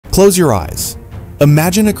Close your eyes.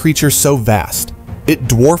 Imagine a creature so vast, it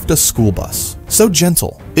dwarfed a school bus. So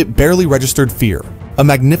gentle, it barely registered fear. A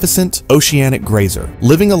magnificent oceanic grazer,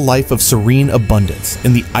 living a life of serene abundance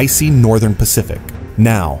in the icy northern Pacific.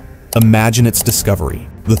 Now, imagine its discovery,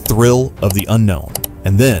 the thrill of the unknown.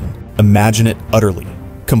 And then, imagine it utterly,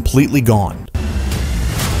 completely gone.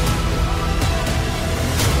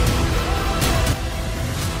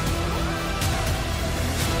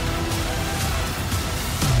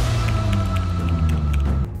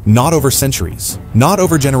 Not over centuries, not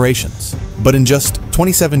over generations, but in just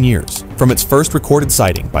 27 years, from its first recorded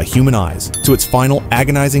sighting by human eyes to its final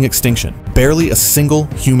agonizing extinction, barely a single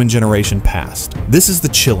human generation passed. This is the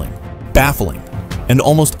chilling, baffling, and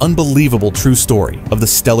almost unbelievable true story of the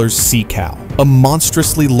Steller Sea Cow, a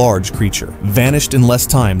monstrously large creature, vanished in less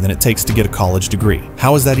time than it takes to get a college degree.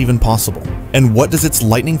 How is that even possible? And what does its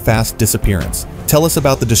lightning-fast disappearance tell us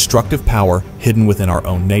about the destructive power hidden within our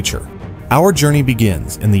own nature? Our journey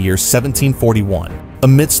begins in the year 1741,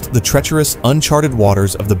 amidst the treacherous, uncharted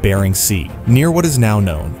waters of the Bering Sea, near what is now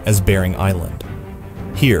known as Bering Island.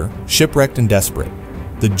 Here, shipwrecked and desperate,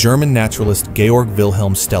 the German naturalist Georg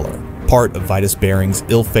Wilhelm Steller, part of Vitus Bering's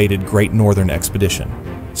ill-fated Great Northern Expedition,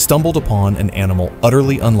 stumbled upon an animal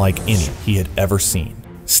utterly unlike any he had ever seen.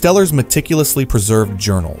 Steller's meticulously preserved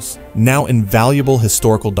journals, now invaluable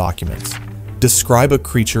historical documents, describe a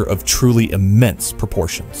creature of truly immense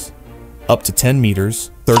proportions. Up to 10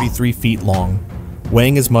 meters, 33 feet long,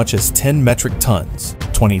 weighing as much as 10 metric tons,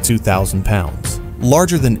 22,000 pounds,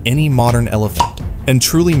 larger than any modern elephant, and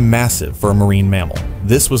truly massive for a marine mammal.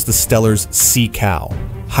 This was the Steller Sea Cow,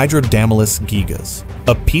 Hydrodamulus gigas.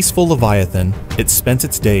 A peaceful leviathan, it spent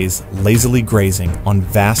its days lazily grazing on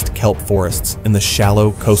vast kelp forests in the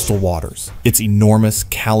shallow coastal waters, its enormous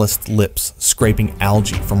calloused lips scraping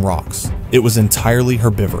algae from rocks. It was entirely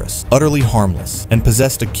herbivorous, utterly harmless, and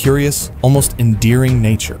possessed a curious, almost endearing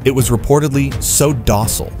nature. It was reportedly so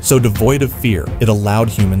docile, so devoid of fear, it allowed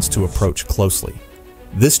humans to approach closely.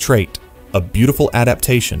 This trait, a beautiful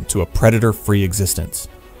adaptation to a predator-free existence,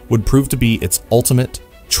 would prove to be its ultimate,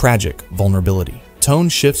 tragic vulnerability. Tone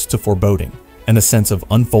shifts to foreboding and a sense of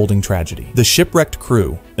unfolding tragedy. The shipwrecked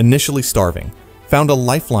crew, initially starving, found a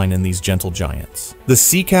lifeline in these gentle giants. The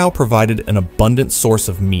sea cow provided an abundant source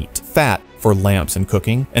of meat, fat for lamps and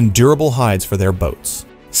cooking, and durable hides for their boats.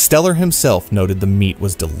 Steller himself noted the meat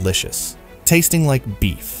was delicious, tasting like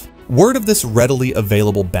beef. Word of this readily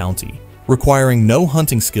available bounty, requiring no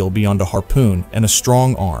hunting skill beyond a harpoon and a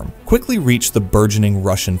strong arm, quickly reached the burgeoning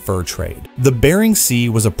Russian fur trade. The Bering Sea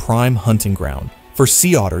was a prime hunting ground for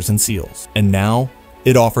sea otters and seals, and now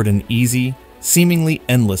it offered an easy, seemingly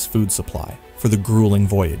endless food supply for the grueling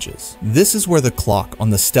voyages. This is where the clock on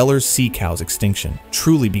the Steller Sea Cow's extinction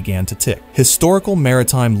truly began to tick. Historical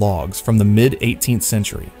maritime logs from the mid-18th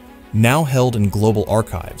century, now held in global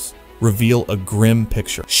archives, reveal a grim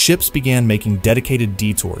picture. Ships began making dedicated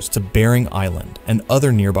detours to Bering Island and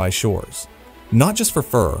other nearby shores, not just for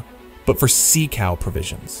fur, but for sea cow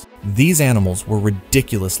provisions. These animals were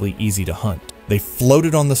ridiculously easy to hunt. They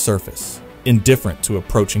floated on the surface, indifferent to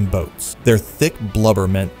approaching boats. Their thick blubber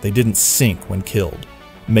meant they didn't sink when killed,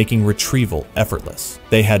 making retrieval effortless.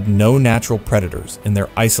 They had no natural predators in their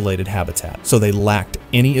isolated habitat, so they lacked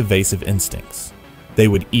any evasive instincts. They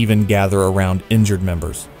would even gather around injured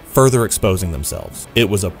members, further exposing themselves. It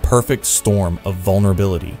was a perfect storm of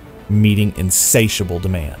vulnerability, meeting insatiable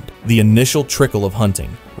demand. The initial trickle of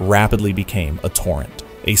hunting rapidly became a torrent,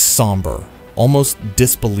 a somber, almost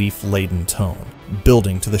disbelief-laden tone,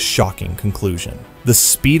 building to the shocking conclusion. The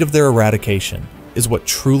speed of their eradication is what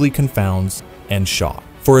truly confounds and shocks.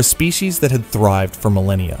 For a species that had thrived for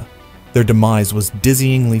millennia, their demise was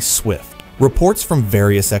dizzyingly swift. Reports from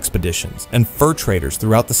various expeditions and fur traders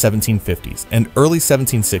throughout the 1750s and early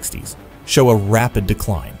 1760s show a rapid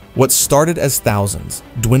decline. What started as thousands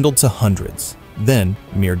dwindled to hundreds, then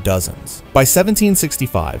mere dozens. By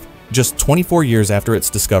 1765, just 24 years after its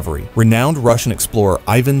discovery, renowned Russian explorer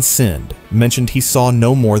Ivan Sind mentioned he saw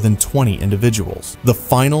no more than 20 individuals. The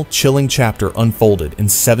final chilling chapter unfolded in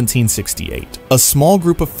 1768. A small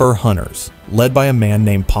group of fur hunters, led by a man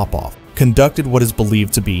named Popov, conducted what is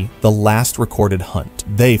believed to be the last recorded hunt.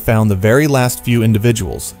 They found the very last few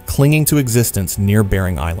individuals clinging to existence near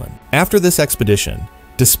Bering Island. After this expedition,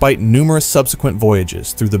 despite numerous subsequent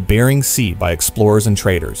voyages through the Bering Sea by explorers and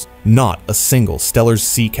traders, not a single Steller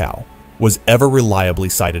Sea Cow was ever reliably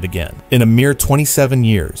sighted again. In a mere 27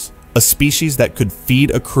 years, a species that could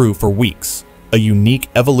feed a crew for weeks, a unique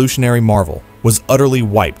evolutionary marvel, was utterly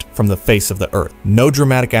wiped from the face of the earth. No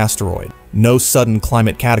dramatic asteroid, No sudden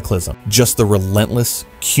climate cataclysm, just the relentless,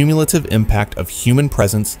 cumulative impact of human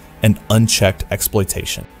presence and unchecked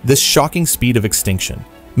exploitation. This shocking speed of extinction,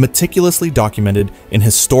 meticulously documented in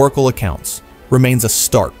historical accounts, remains a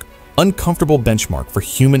stark, uncomfortable benchmark for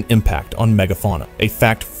human impact on megafauna, a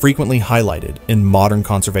fact frequently highlighted in modern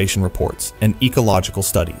conservation reports and ecological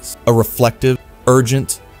studies. A reflective,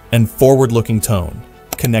 urgent, and forward-looking tone,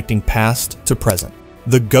 connecting past to present.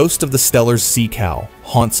 The ghost of the Steller Sea Cow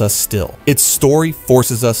haunts us still. Its story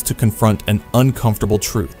forces us to confront an uncomfortable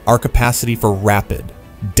truth: our capacity for rapid,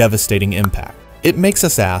 devastating impact. It makes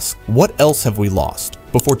us ask, what else have we lost,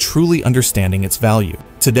 before truly understanding its value?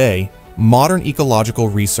 Today, modern ecological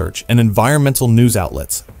research and environmental news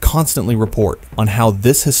outlets constantly report on how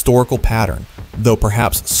this historical pattern, though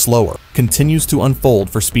perhaps slower, continues to unfold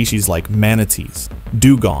for species like manatees,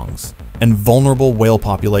 dugongs, and vulnerable whale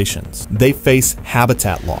populations. They face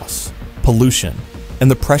habitat loss, pollution,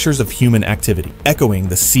 and the pressures of human activity, echoing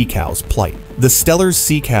the sea cow's plight. The Stellers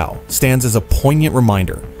Sea Cow stands as a poignant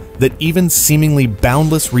reminder that even seemingly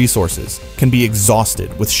boundless resources can be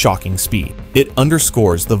exhausted with shocking speed. It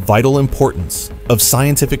underscores the vital importance of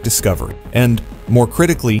scientific discovery and, more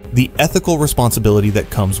critically, the ethical responsibility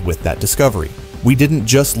that comes with that discovery. We didn't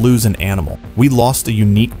just lose an animal, we lost a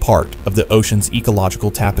unique part of the ocean's ecological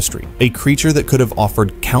tapestry, a creature that could have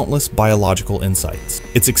offered countless biological insights.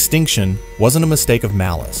 Its extinction wasn't a mistake of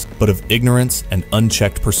malice, but of ignorance and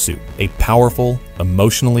unchecked pursuit, a powerful,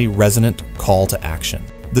 emotionally resonant call to action.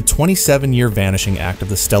 The 27-year vanishing act of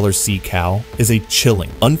the Steller Sea Cow is a chilling,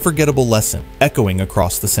 unforgettable lesson echoing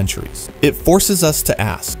across the centuries. It forces us to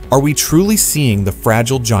ask, are we truly seeing the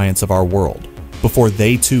fragile giants of our world before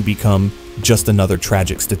they too become just another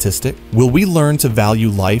tragic statistic? Will we learn to value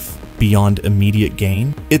life beyond immediate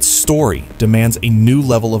gain? Its story demands a new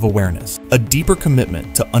level of awareness, a deeper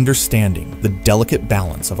commitment to understanding the delicate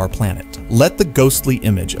balance of our planet. Let the ghostly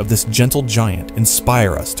image of this gentle giant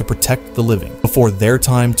inspire us to protect the living before their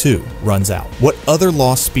time too runs out. What other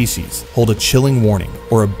lost species hold a chilling warning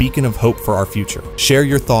or a beacon of hope for our future? Share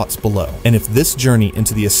your thoughts below. And if this journey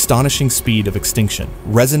into the astonishing speed of extinction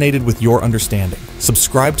resonated with your understanding,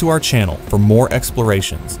 subscribe to our channel for more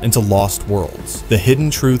explorations into lost worlds, the hidden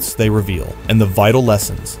truths they reveal, and the vital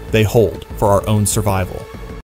lessons they hold for our own survival.